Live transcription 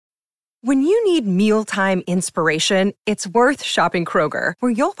When you need mealtime inspiration, it's worth shopping Kroger,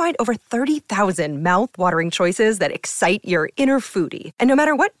 where you'll find over 30,000 mouth-watering choices that excite your inner foodie. And no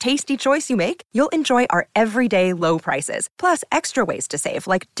matter what tasty choice you make, you'll enjoy our everyday low prices, plus extra ways to save,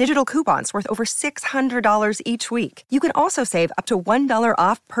 like digital coupons worth over $600 each week. You can also save up to $1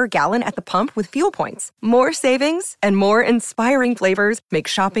 off per gallon at the pump with fuel points. More savings and more inspiring flavors make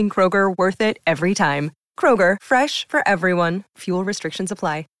shopping Kroger worth it every time. Kroger, fresh for everyone. Fuel restrictions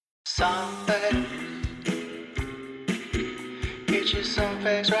apply. Some facts. Get you some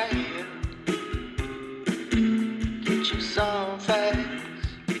facts right here. Get you some facts.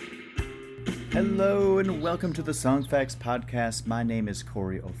 Hello and welcome to the Song Facts Podcast. My name is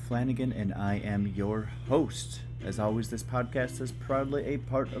Corey O'Flanagan and I am your host. As always, this podcast is proudly a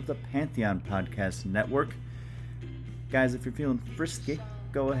part of the Pantheon Podcast Network. Guys, if you're feeling frisky,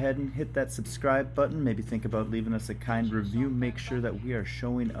 go ahead and hit that subscribe button. Maybe think about leaving us a kind review. Make sure that we are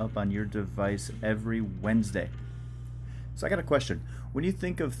showing up on your device every Wednesday. So I got a question. When you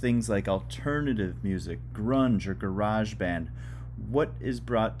think of things like alternative music, grunge, or garage band, what is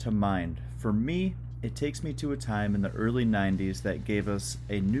brought to mind? For me, it takes me to a time in the early 90s that gave us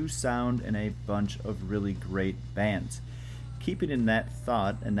a new sound and a bunch of really great bands. Keeping in that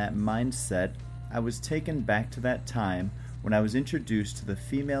thought and that mindset, I was taken back to that time when I was introduced to the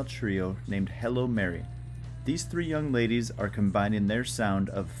female trio named Hello Mary. These three young ladies are combining their sound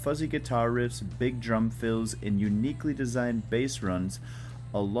of fuzzy guitar riffs, big drum fills, and uniquely designed bass runs,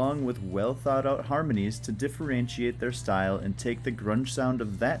 along with well thought out harmonies to differentiate their style and take the grunge sound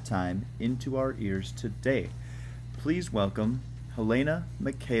of that time into our ears today. Please welcome Helena,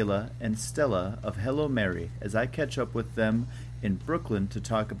 Michaela, and Stella of Hello Mary as I catch up with them in Brooklyn to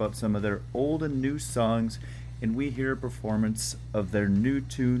talk about some of their old and new songs, and we hear a performance of their new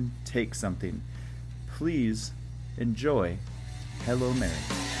tune, Take Something. Please enjoy Hello Mary.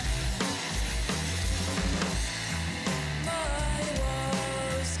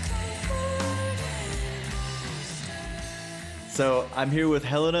 So I'm here with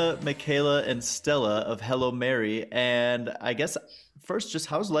Helena, Michaela, and Stella of Hello Mary, and I guess first, just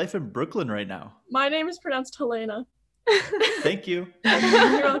how's life in Brooklyn right now? My name is pronounced Helena. Thank you.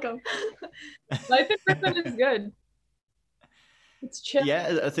 You're welcome. Life in Brooklyn is good. It's chill.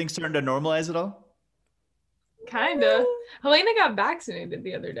 Yeah, are things starting to normalize at all? Kinda. Helena got vaccinated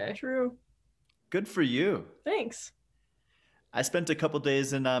the other day. True. Good for you. Thanks. I spent a couple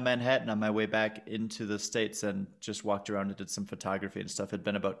days in Manhattan on my way back into the States and just walked around and did some photography and stuff. It'd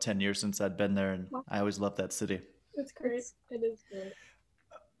been about 10 years since I'd been there, and I always loved that city. It's great. It is great.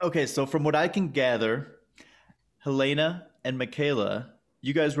 Okay, so from what I can gather, Helena and Michaela,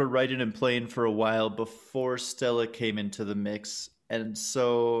 you guys were writing and playing for a while before Stella came into the mix. And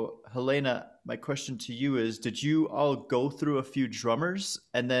so, Helena, my question to you is, did you all go through a few drummers?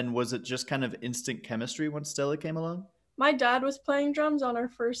 And then was it just kind of instant chemistry once Stella came along? My dad was playing drums on our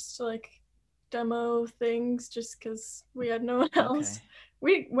first demo things just because we had no one else.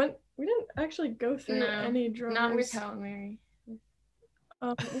 Okay. We didn't actually go through any drummers. Not with Hello Mary.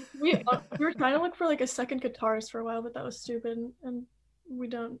 We were trying to look for a second guitarist for a while, but that was stupid, and we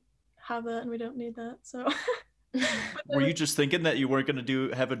don't have that, and we don't need that. So, were you just thinking that you weren't going to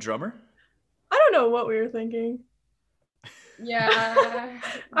have a drummer? I don't know what we were thinking. Yeah.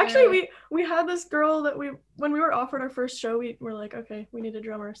 Actually, we had this girl that when we were offered our first show, we were like, okay, we need a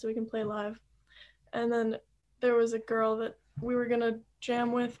drummer so we can play live. And then there was a girl that we were gonna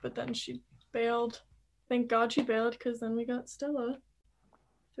jam with, but then she bailed. Thank God she bailed, because then we got Stella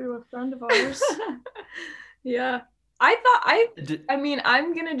through a friend of ours. Yeah.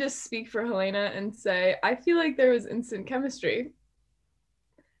 I'm gonna just speak for Helena and say I feel like there was instant chemistry.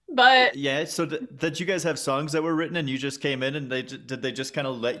 But yeah, so did you guys have songs that were written and you just came in and did they just kind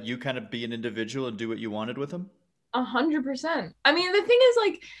of let you kind of be an individual and do what you wanted with them? 100%. I mean, the thing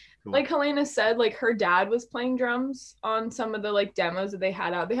is, Cool. like Helena said, her dad was playing drums on some of the demos that they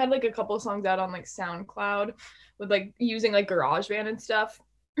had out. They had a couple of songs out on SoundCloud with using GarageBand and stuff.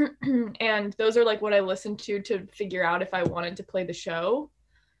 And those are what I listened to figure out if I wanted to play the show.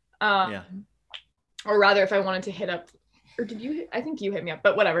 Yeah. Or rather, if I wanted to hit up. Or did you? I think you hit me up,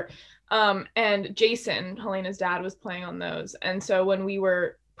 but whatever. And Jason, Helena's dad, was playing on those. And so when we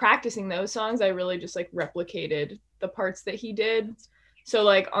were practicing those songs, I really just replicated the parts that he did. So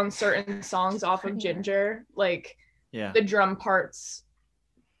on certain songs off of Ginger, the drum parts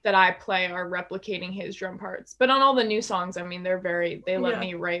that I play are replicating his drum parts. But on all the new songs, I mean, they let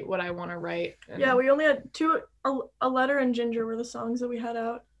me write what I want to write. Yeah, we only had a letter and Ginger were the songs that we had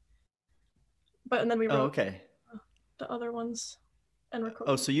out. And then we wrote the other ones. and record.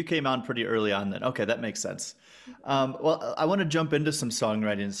 Oh, so you came on pretty early on then. Okay, that makes sense. Well, I want to jump into some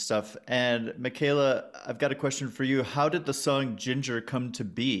songwriting stuff. And Michaela, I've got a question for you. How did the song Ginger come to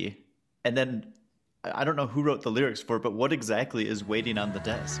be? And then I don't know who wrote the lyrics for it, but what exactly is Waiting on the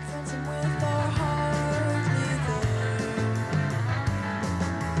Desk?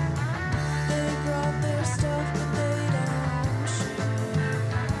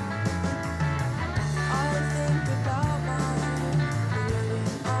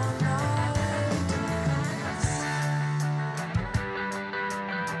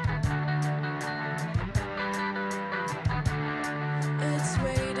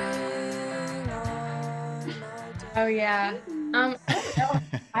 Oh yeah. I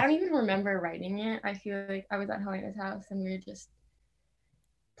don't even remember writing it. I feel like I was at Helena's house and we were just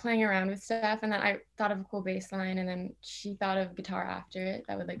playing around with stuff, and then I thought of a cool bass line, and then she thought of guitar after it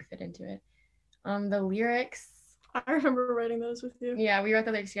that would like fit into it. The lyrics. I remember writing those with you. Yeah, we wrote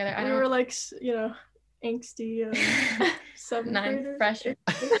the lyrics together. We were like, angsty seventh Ninth graders. freshmen.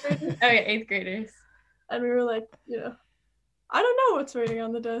 Oh yeah, 8th graders. And we were like, I don't know what's waiting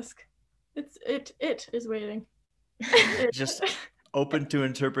on the desk. It is waiting. Just open to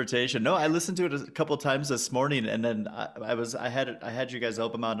interpretation. No, I listened to it a couple times this morning, and then I had you guys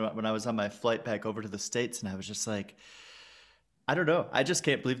album on when I was on my flight back over to the States, and I was just like, I don't know. I just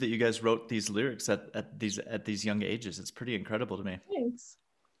can't believe that you guys wrote these lyrics at these young ages. It's pretty incredible to me. Thanks.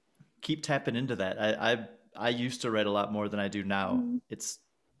 Keep tapping into that. I used to write a lot more than I do now. Mm-hmm. It's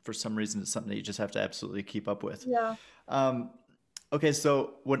for some reason it's something that you just have to absolutely keep up with. Yeah. Okay,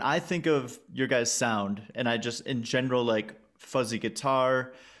 so when I think of your guys' sound, and I just in general like fuzzy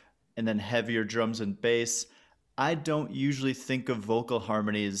guitar and then heavier drums and bass, I don't usually think of vocal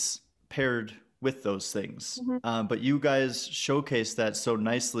harmonies paired with those things. Mm-hmm. But you guys showcased that so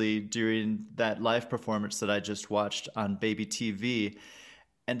nicely during that live performance that I just watched on Baby TV.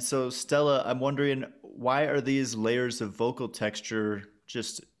 And so, Stella, I'm wondering, why are these layers of vocal texture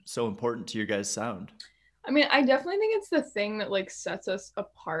just so important to your guys' sound? I mean, I definitely think it's the thing that like sets us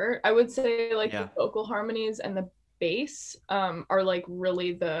apart. I would say like the vocal harmonies and the bass are like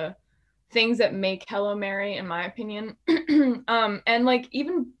really the things that make Hello Mary, in my opinion. And like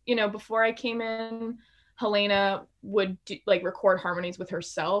even, before I came in, Helena would like record harmonies with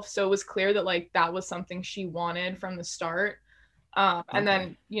herself. So it was clear that like that was something she wanted from the start. And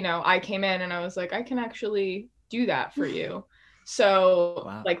then, I came in and I was like, I can actually do that for you.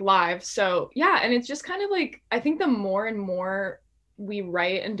 So like live. So yeah. And it's just kind of like, I think the more and more we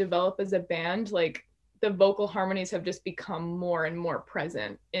write and develop as a band, like the vocal harmonies have just become more and more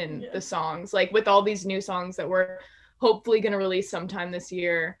present in the songs, like with all these new songs that we're hopefully going to release sometime this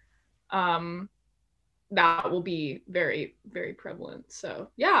year. That will be very, very prevalent. So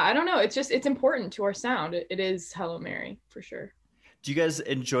yeah, I don't know. It's important to our sound. It is Hello Mary for sure. Do you guys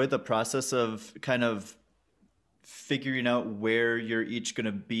enjoy the process of kind of figuring out where you're each going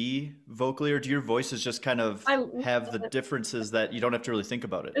to be vocally, or do your voices just kind of have the differences that you don't have to really think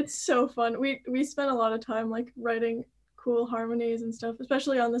about it? It's so fun. We spent a lot of time like writing cool harmonies and stuff,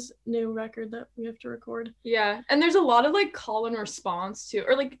 especially on this new record that we have to record. Yeah, and there's a lot of like call and response too,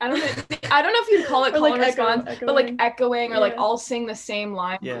 or like I don't know if you'd call it call and response, but like echoing, or like all sing the same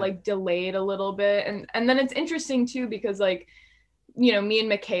line, but like delayed a little bit, and then it's interesting too because like, me and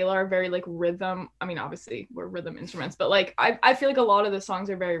Michaela are very like rhythm. I mean, obviously we're rhythm instruments, but like I feel like a lot of the songs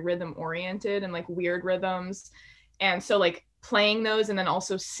are very rhythm oriented and like weird rhythms. And so like playing those and then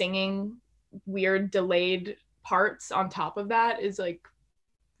also singing weird delayed parts on top of that is like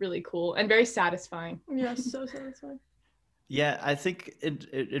really cool and very satisfying. Yeah, so satisfying. Yeah, I think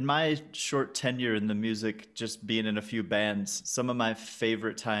in my short tenure in the music, just being in a few bands, some of my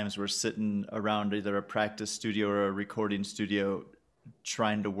favorite times were sitting around either a practice studio or a recording studio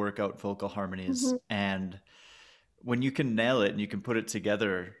trying to work out vocal harmonies. Mm-hmm. And when you can nail it and you can put it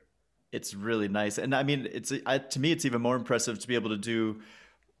together, it's really nice. And I mean, to me, it's even more impressive to be able to do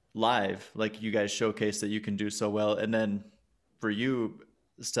live, like you guys showcase that you can do so well. And then for you,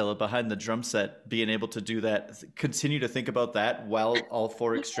 Stella, behind the drum set, being able to do that, continue to think about that while all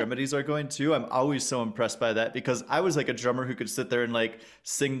four extremities are going too. I'm always so impressed by that, because I was like a drummer who could sit there and like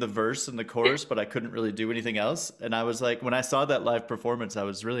sing the verse and the chorus, but I couldn't really do anything else. And I was like, when I saw that live performance, I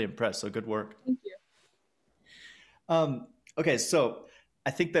was really impressed. So good work. Thank you. Okay, so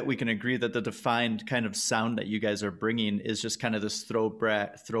I think that we can agree that the defined kind of sound that you guys are bringing is just kind of this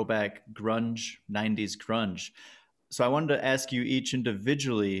throwback grunge, 90s grunge. So I wanted to ask you each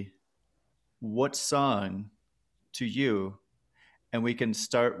individually, what song to you, and we can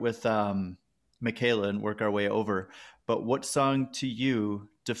start with Michaela and work our way over, but what song to you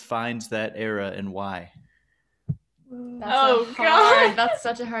defines that era and why? That's Oh, so God. hard. That's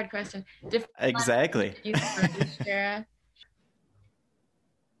such a hard question. Different Exactly. use for each era.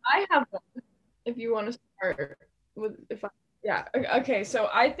 I have one. If you want to start with, yeah. Okay. So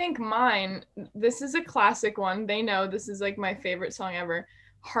I think mine. This is a classic one. They know this is like my favorite song ever.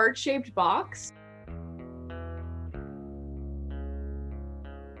 Heart-Shaped Box.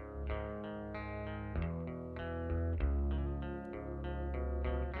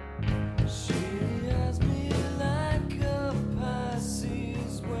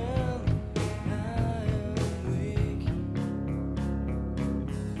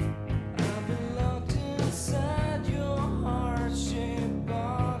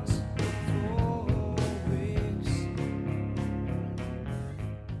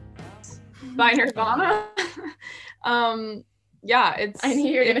 By Nirvana. Yeah, it's I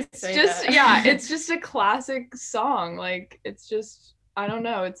knew you were gonna it's say just that. yeah, it's just a classic song. Like it's just I don't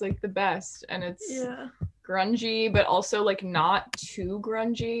know, it's like the best, and it's Yeah. grungy but also like not too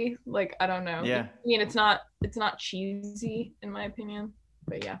grungy. Like I don't know. Yeah. I mean, it's not cheesy in my opinion,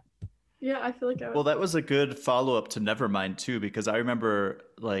 but yeah. Yeah, I feel like I would. Well, that was a good follow-up to Nevermind too, because I remember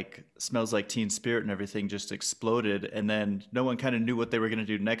like Smells Like Teen Spirit and everything just exploded, and then no one kind of knew what they were going to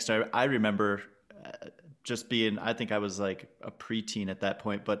do next. I remember just being, I think I was like a preteen at that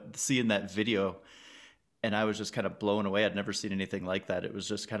point, but seeing that video, and I was just kind of blown away. I'd never seen anything like that. It was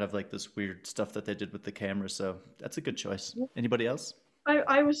just kind of like this weird stuff that they did with the camera. So that's a good choice. Anybody else?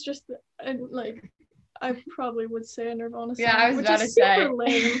 I was just like, I probably would say a Nirvana song, Yeah, I was which about is to say. super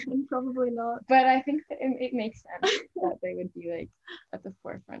lame and probably not. But I think that it makes sense that they would be like at the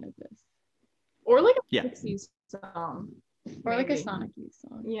forefront of this. Or like a Yeah. Pixies song. Or like a maybe. Sonic Youth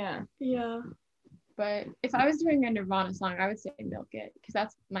song. Yeah. Yeah. But if I was doing a Nirvana song, I would say Milk It, because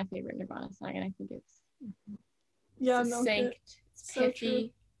that's my favorite Nirvana song, and I think it's Yeah, Milk It. succinct, it's So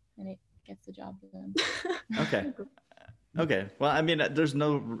pithy, and it gets the job done. Okay. Okay. Well, I mean, there's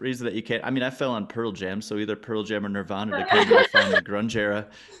no reason that you can't. I mean, I fell on Pearl Jam, so either Pearl Jam or Nirvana, depending if I'm in the grunge era.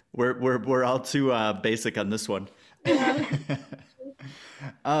 We're all too basic on this one.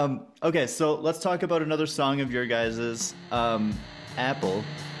 Okay, so let's talk about another song of your guys's, Apple.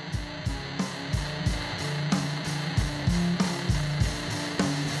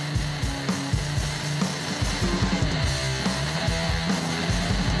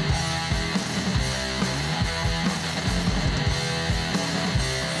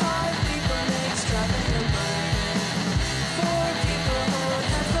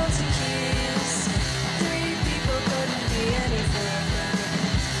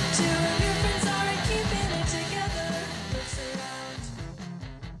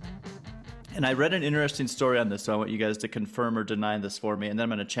 And I read an interesting story on this, so I want you guys to confirm or deny this for me, and then I'm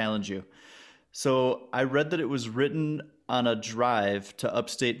going to challenge you. So I read that it was written on a drive to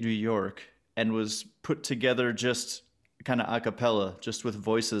upstate New York and was put together just kind of a cappella, just with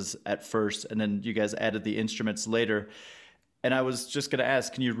voices at first, and then you guys added the instruments later. And I was just going to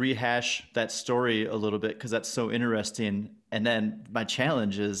ask, can you rehash that story a little bit? Because that's so interesting. And then my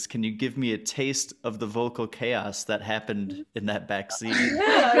challenge is, can you give me a taste of the vocal chaos that happened in that back scene?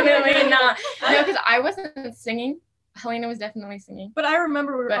 Yeah, Really not. No, because I wasn't singing. Helena was definitely singing. But I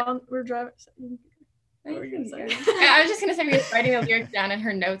remember we But- were driving. What were you gonna say? I was just gonna say we were writing the lyrics down in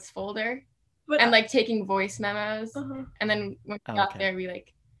her notes folder But and like taking voice memos. uh-huh. And then when we Oh, got okay. there,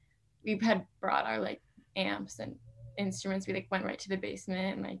 we had brought our like amps and instruments. We like went right to the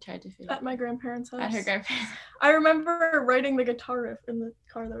basement and like tried to figure At my grandparents' house. at her grandparents. I remember writing the guitar riff in the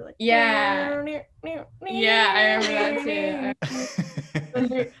car. They were like, Yeah. Yeah, I remember that too. And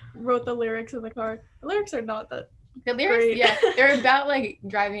they wrote the lyrics in the car. The lyrics are not that. The lyrics, Great. yeah, they're about like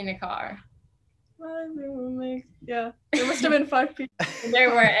driving a car. Yeah, there must have been 5 people. There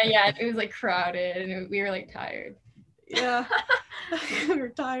were, and yeah, it was like crowded, and we were like tired. Yeah, we were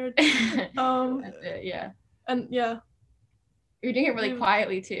tired. That's Um, it, yeah. and yeah, We were doing it really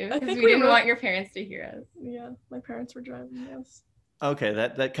quietly too, I because think we we didn't wrote- want your parents to hear us. yeah, my parents were driving us. Okay,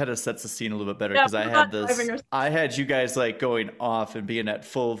 that kind of sets the scene a little bit better, Yeah, because I we're had not this. driving us. I had you guys like going off and being at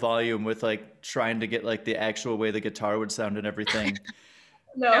full volume with like trying to get like the actual way the guitar would sound and everything.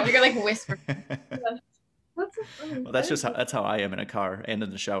 No, Yeah, we were like whisper. that's so funny. Well, that's how I am in a car and in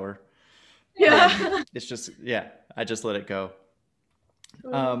the shower. Yeah. It's just, yeah, I just let it go.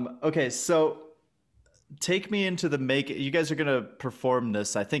 Okay, so take me into the make. You guys are gonna perform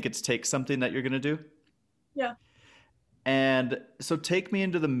this. I think it's Take Something that you're gonna do. Yeah. And so take me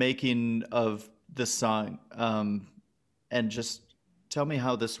into the making of this song, and just tell me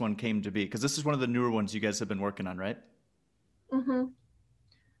how this one came to be, because this is one of the newer ones you guys have been working on, right? Mm-hmm.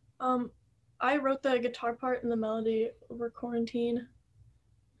 I wrote the guitar part and the melody over quarantine.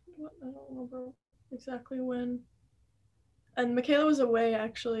 I don't remember exactly when. And Michaela was away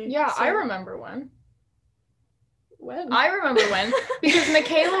actually. Yeah, so- I remember when. When? I remember when, because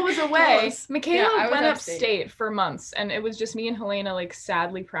Michaela was away. us. Michaela Yeah, I was went upstate. upstate for months, and it was just me and Helena, like,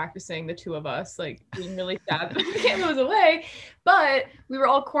 sadly practicing, the two of us, like, being really sad that Michaela was away. But we were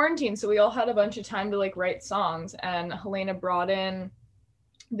all quarantined, so we all had a bunch of time to, like, write songs. And Helena brought in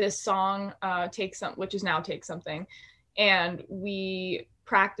this song, which is now Take Something, and we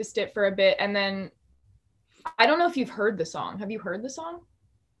practiced it for a bit. And then I don't know if you've heard the song. Have you heard the song?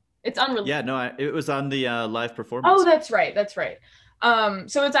 It's unreleased. Yeah, no, it was on the live performance. Oh, that's right.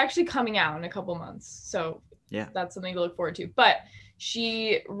 So it's actually coming out in a couple months. So yeah, that's something to look forward to. But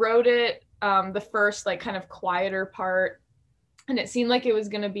she wrote it, the first, like, kind of quieter part, and it seemed like it was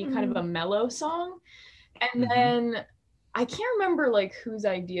going to be kind of a mellow song. And then I can't remember, like, whose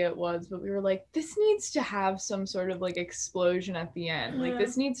idea it was, but we were like, this needs to have some sort of, like, explosion at the end. Like,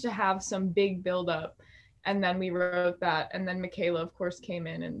 this needs to have some big buildup. And then we wrote that, and then Michaela, of course, came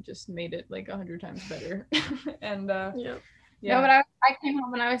in and just made it like 100 times better. And Yeah. No, but I came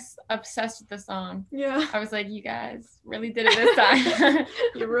home and I was obsessed with the song. Yeah. I was like, you guys really did it this time.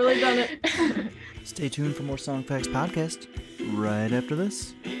 You've really done it. Stay tuned for more Song Facts podcast right after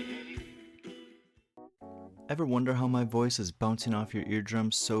this. Ever wonder how my voice is bouncing off your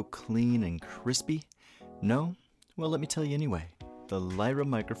eardrums so clean and crispy? No? Well, let me tell you anyway. The Lyra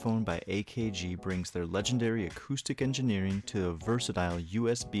microphone by AKG brings their legendary acoustic engineering to a versatile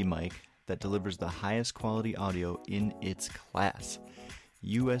USB mic that delivers the highest quality audio in its class.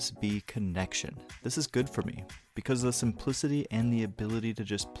 USB connection. This is good for me because of the simplicity and the ability to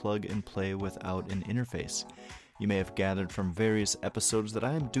just plug and play without an interface. You may have gathered from various episodes that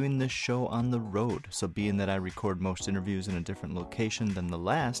I am doing this show on the road, so being that I record most interviews in a different location than the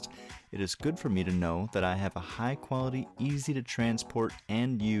last, it is good for me to know that I have a high quality, easy to transport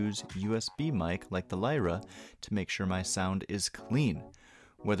and use USB mic like the Lyra to make sure my sound is clean.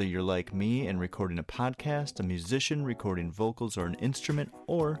 Whether you're like me and recording a podcast, a musician recording vocals or an instrument,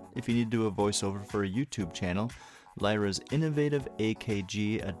 or if you need to do a voiceover for a YouTube channel, Lyra's innovative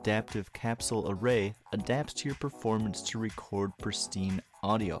AKG adaptive capsule array adapts to your performance to record pristine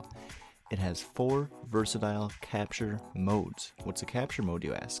audio. It has 4 versatile capture modes. What's a capture mode,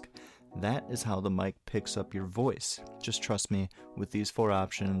 you ask? That is how the mic picks up your voice. Just trust me, with these 4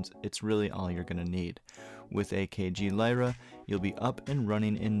 options, it's really all you're going to need. With AKG Lyra, you'll be up and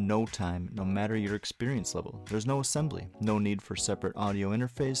running in no time, no matter your experience level. There's no assembly, no need for separate audio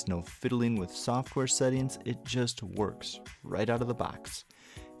interface, no fiddling with software settings, it just works right out of the box.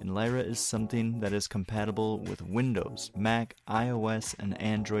 And Lyra is something that is compatible with Windows, Mac, iOS, and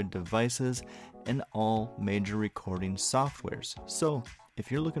Android devices, and all major recording softwares. So, if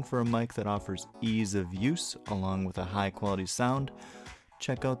you're looking for a mic that offers ease of use along with a high quality sound,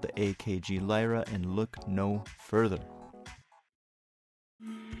 check out the AKG Lyra and look no further.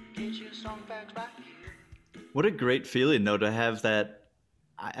 Get your song facts right here. What a great feeling, though, to have that.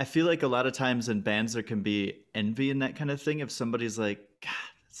 I feel like a lot of times in bands there can be envy and that kind of thing. If somebody's like, God,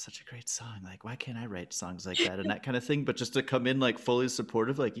 that's such a great song. Like, why can't I write songs like that and that kind of thing? But just to come in like fully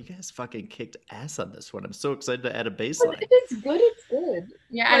supportive, like, you guys fucking kicked ass on this one. I'm so excited to add a bass line. If it's good, it's good.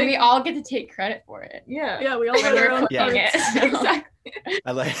 Yeah, and we all get to take credit for it. Yeah, we all When have our we're own playing Yeah. parts. it. Exactly.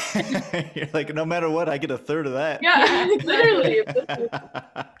 I like, you're like, no matter what, I get a third of that. Yeah, literally.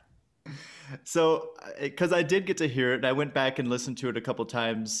 So, because I did get to hear it, and I went back and listened to it a couple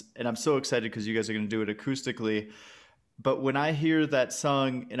times, and I'm so excited because you guys are going to do it acoustically. But when I hear that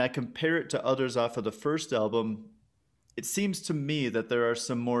song and I compare it to others off of the first album, it seems to me that there are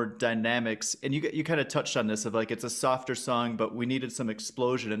some more dynamics. And you kind of touched on this of like, it's a softer song, but we needed some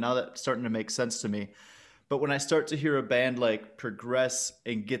explosion. And now that's starting to make sense to me. But when I start to hear a band like progress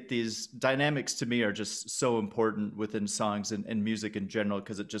and get these dynamics, to me are just so important within songs and music in general,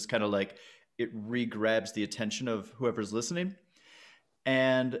 because it just kind of like, it re-grabs the attention of whoever's listening.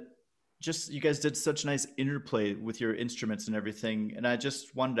 And just, you guys did such nice interplay with your instruments and everything. And I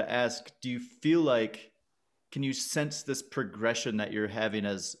just wanted to ask, do you feel like, can you sense this progression that you're having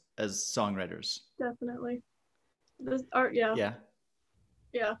as songwriters? Definitely. This art, yeah.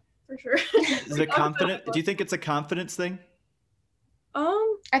 Yeah. For sure. Is it confident? Do you think it's a confidence thing?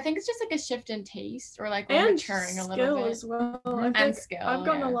 I think it's just like a shift in taste, or like we're And maturing a skill little bit. as well. Mhm. I And think skill, I've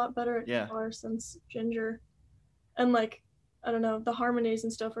gotten yeah. a lot better at Yeah. guitar since Ginger, and like, I don't know, the harmonies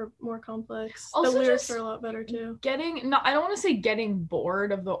and stuff are more complex. Also the lyrics just are a lot better too. I don't want to say getting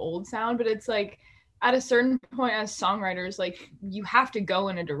bored of the old sound, but it's like at a certain point as songwriters, like, you have to go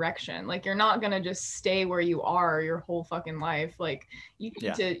in a direction. Like, you're not gonna just stay where you are your whole fucking life. Like, you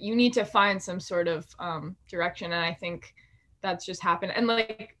need to find some sort of direction. And I think that's just happened. And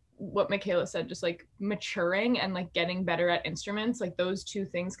like, what Michaela said, just like maturing and like getting better at instruments, like those two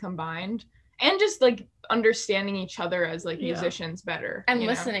things combined, and just like understanding each other as like musicians better and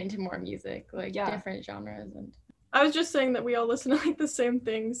listening to more music, like different genres. And I was just saying that we all listen to like the same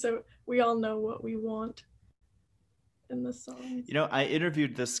thing, so we all know what we want in the songs. You know, I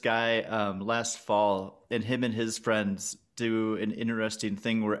interviewed this guy last fall, and him and his friends do an interesting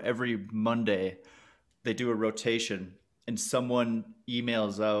thing where every Monday they do a rotation, and someone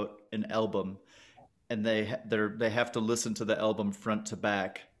emails out an album, and they have to listen to the album front to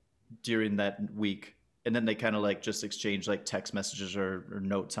back during that week, and then they kind of like just exchange like text messages or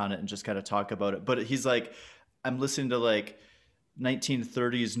notes on it and just kind of talk about it. But he's like, I'm listening to like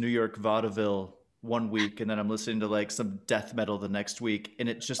 1930s New York vaudeville one week, and then I'm listening to like some death metal the next week, and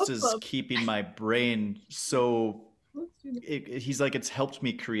it just is keeping my brain so he's like, it's helped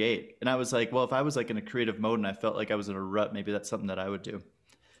me create. And I was like, well, if I was like in a creative mode and I felt like I was in a rut, maybe that's something that I would do.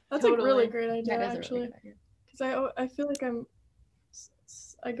 That's a really great idea, actually, because I feel like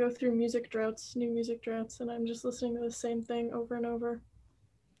I go through music droughts, new music droughts, and I'm just listening to the same thing over and over.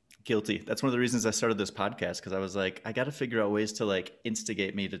 Guilty. That's one of the reasons I started this podcast, because I was like, I got to figure out ways to like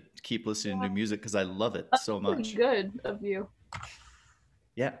instigate me to keep listening to new music, because I love it so much. Good of you.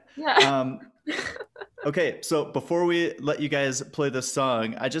 Yeah. Okay, so before we let you guys play this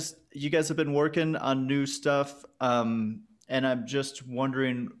song, you guys have been working on new stuff, and I'm just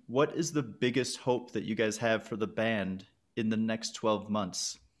wondering, what is the biggest hope that you guys have for the band in the next 12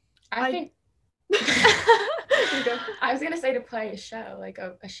 months? I think I was gonna say to play a show, like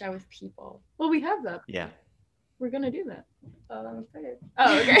a show with people. Well, we have that. Yeah. We're gonna do that. Oh, I'm excited.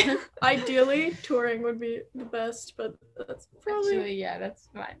 Oh, okay. Ideally, touring would be the best, but that's probably that's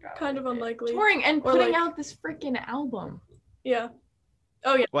fine. Kind of unlikely. Touring and putting out this freaking album. Yeah.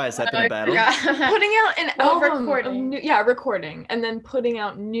 Oh yeah. Why has that been a battle? Putting out an album, recording. Recording, and then putting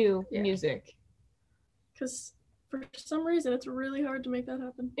out new music. Because for some reason, it's really hard to make that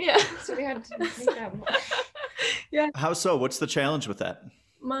happen. Yeah. So we had to make that more. Yeah. How so? What's the challenge with that?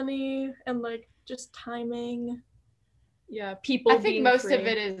 Money and like just timing. Yeah, people. I think most of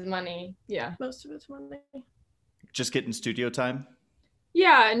it is money. Yeah. Most of it's money. Just getting studio time?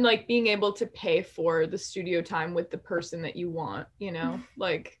 Yeah, and like being able to pay for the studio time with the person that you want, you know,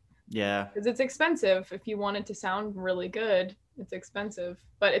 like. Yeah. Because it's expensive. If you want it to sound really good, it's expensive,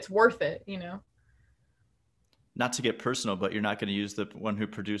 but it's worth it, you know. Not to get personal, but you're not going to use the one who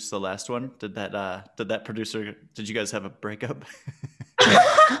produced the last one. Did that producer? Did you guys have a breakup?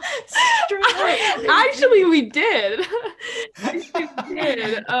 Actually, we did.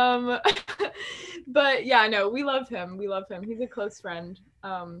 But yeah, no, we love him. He's a close friend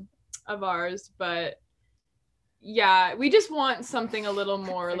of ours. But yeah, we just want something a little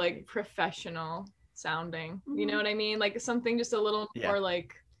more like professional sounding. You know what I mean? Like something just a little more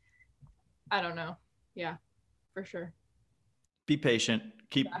like, I don't know. Yeah, for sure. Be patient.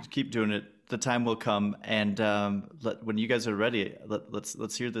 Keep doing it. The time will come, and when you guys are ready,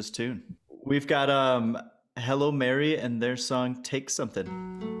 let's hear this tune. We've got Hello Mary and their song Take Something.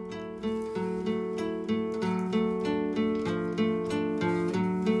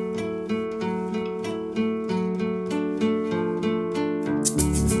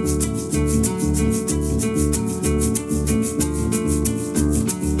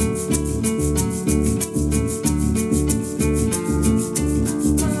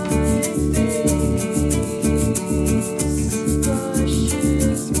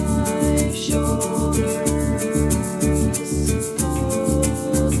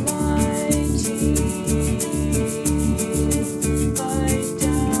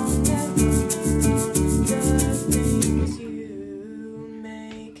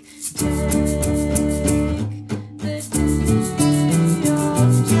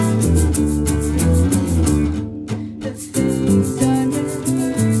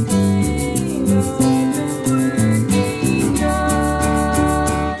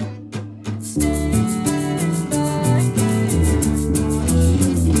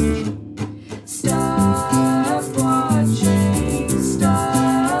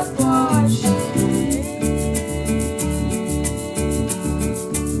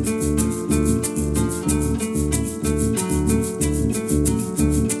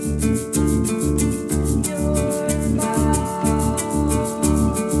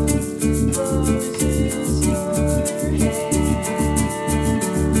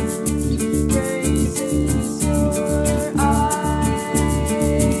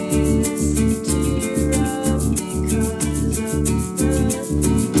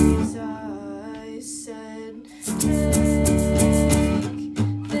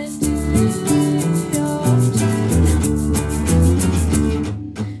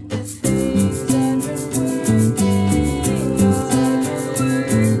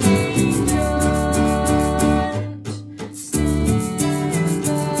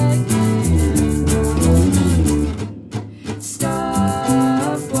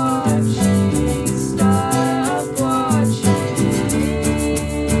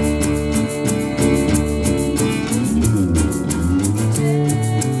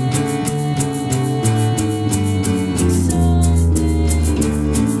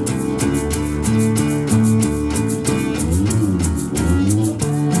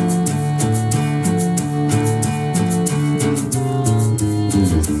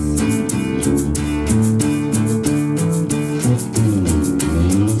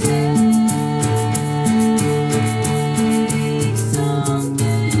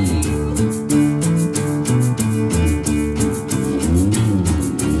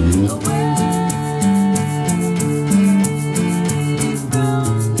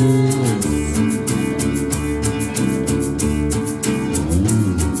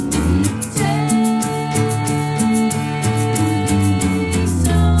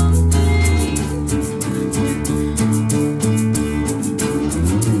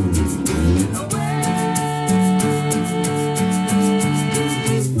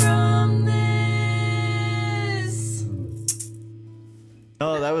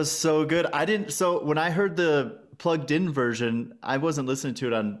 Oh, that was so good. So when I heard the plugged in version, I wasn't listening to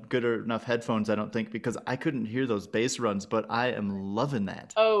it on good enough headphones, I don't think, because I couldn't hear those bass runs, but I am loving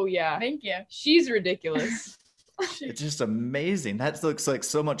that. Oh yeah. Thank you. She's ridiculous. It's just amazing. That looks like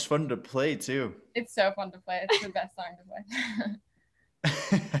so much fun to play too. It's so fun to play. It's the best song to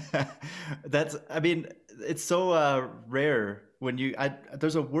play. It's so rare when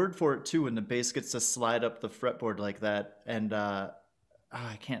there's a word for it too when the bass gets to slide up the fretboard like that, and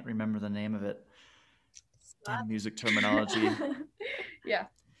I can't remember the name of it. Damn music terminology. Yeah.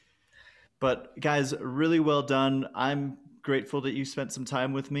 But guys, really well done. I'm grateful that you spent some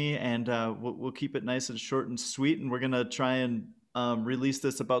time with me, and we'll keep it nice and short and sweet, and we're gonna try and release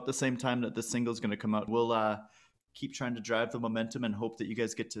this about the same time that the single's gonna come out. We'll keep trying to drive the momentum and hope that you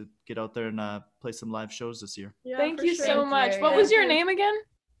guys get out there and play some live shows this year. Yeah, Thank for you sure. so much. What was your name again?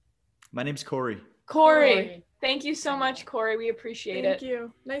 My name's Corey. Corey. Thank you so much, Corey. We appreciate Thank it.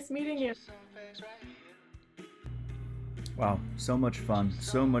 you. Nice meeting you. Wow, so much fun,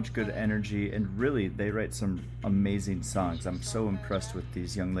 so much good energy, and really, they write some amazing songs. I'm so impressed with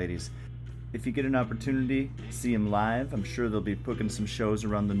these young ladies. If you get an opportunity, see them live. I'm sure they'll be booking some shows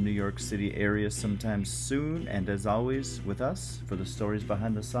around the New York City area sometime soon. And as always, with us, for the stories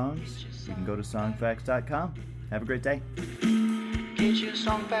behind the songs, you can go to songfacts.com. Have a great day. Get your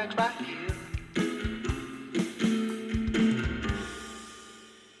song facts right here.